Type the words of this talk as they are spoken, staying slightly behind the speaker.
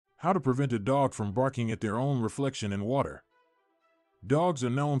How to prevent a dog from barking at their own reflection in water. Dogs are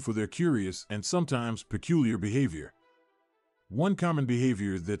known for their curious and sometimes peculiar behavior. One common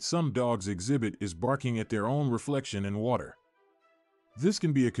behavior that some dogs exhibit is barking at their own reflection in water. This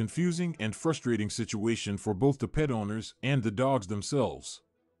can be a confusing and frustrating situation for both the pet owners and the dogs themselves.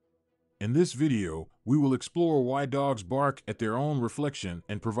 In this video, we will explore why dogs bark at their own reflection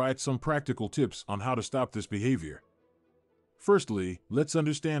and provide some practical tips on how to stop this behavior. Firstly, let's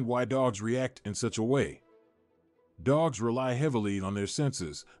understand why dogs react in such a way. Dogs rely heavily on their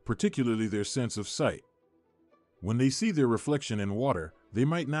senses, particularly their sense of sight. When they see their reflection in water, they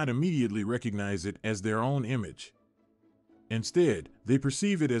might not immediately recognize it as their own image. Instead, they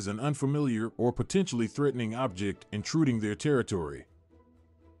perceive it as an unfamiliar or potentially threatening object intruding their territory.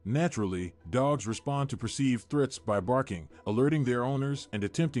 Naturally, dogs respond to perceived threats by barking, alerting their owners and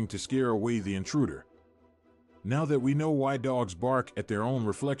attempting to scare away the intruder. Now that we know why dogs bark at their own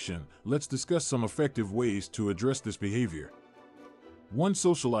reflection, let's discuss some effective ways to address this behavior. 1.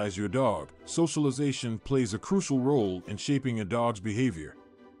 Socialize your dog. Socialization plays a crucial role in shaping a dog's behavior.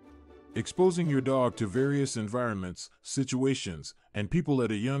 Exposing your dog to various environments, situations, and people at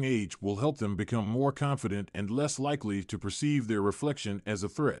a young age will help them become more confident and less likely to perceive their reflection as a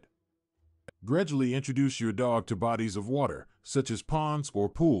threat. Gradually introduce your dog to bodies of water, such as ponds or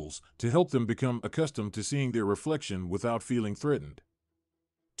pools, to help them become accustomed to seeing their reflection without feeling threatened.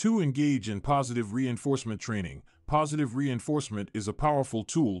 2. Engage in positive reinforcement training. Positive reinforcement is a powerful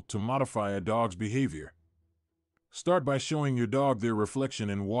tool to modify a dog's behavior. Start by showing your dog their reflection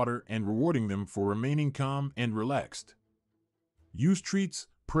in water and rewarding them for remaining calm and relaxed. Use treats,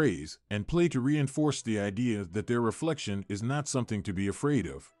 praise, and play to reinforce the idea that their reflection is not something to be afraid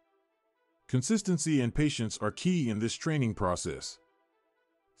of. Consistency and patience are key in this training process.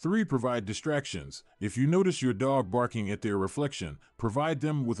 3. Provide distractions. If you notice your dog barking at their reflection, provide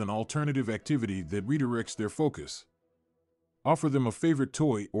them with an alternative activity that redirects their focus. Offer them a favorite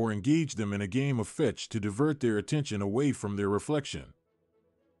toy or engage them in a game of fetch to divert their attention away from their reflection.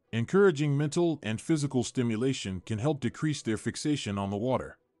 Encouraging mental and physical stimulation can help decrease their fixation on the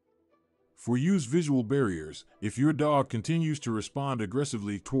water. 4. Use visual barriers. If your dog continues to respond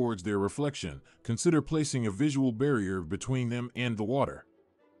aggressively towards their reflection, consider placing a visual barrier between them and the water.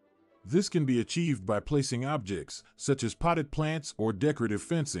 This can be achieved by placing objects, such as potted plants or decorative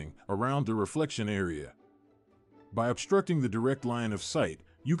fencing, around the reflection area. By obstructing the direct line of sight,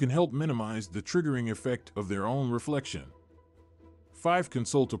 you can help minimize the triggering effect of their own reflection. 5.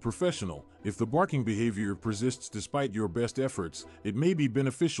 Consult a professional. If the barking behavior persists despite your best efforts, it may be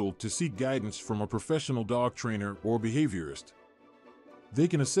beneficial to seek guidance from a professional dog trainer or behaviorist. They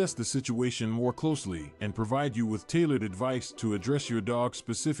can assess the situation more closely and provide you with tailored advice to address your dog's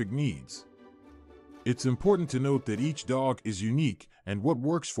specific needs. It's important to note that each dog is unique, and what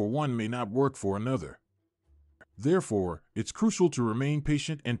works for one may not work for another. Therefore, it's crucial to remain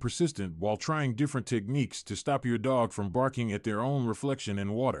patient and persistent while trying different techniques to stop your dog from barking at their own reflection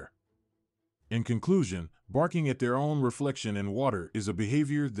in water. In conclusion, barking at their own reflection in water is a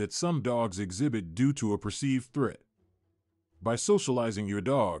behavior that some dogs exhibit due to a perceived threat. By socializing your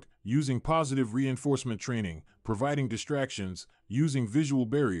dog, using positive reinforcement training, providing distractions, using visual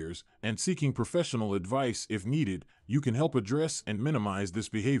barriers, and seeking professional advice if needed, you can help address and minimize this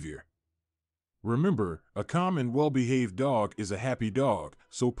behavior. Remember, a calm and well-behaved dog is a happy dog,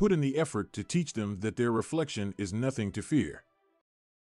 so put in the effort to teach them that their reflection is nothing to fear.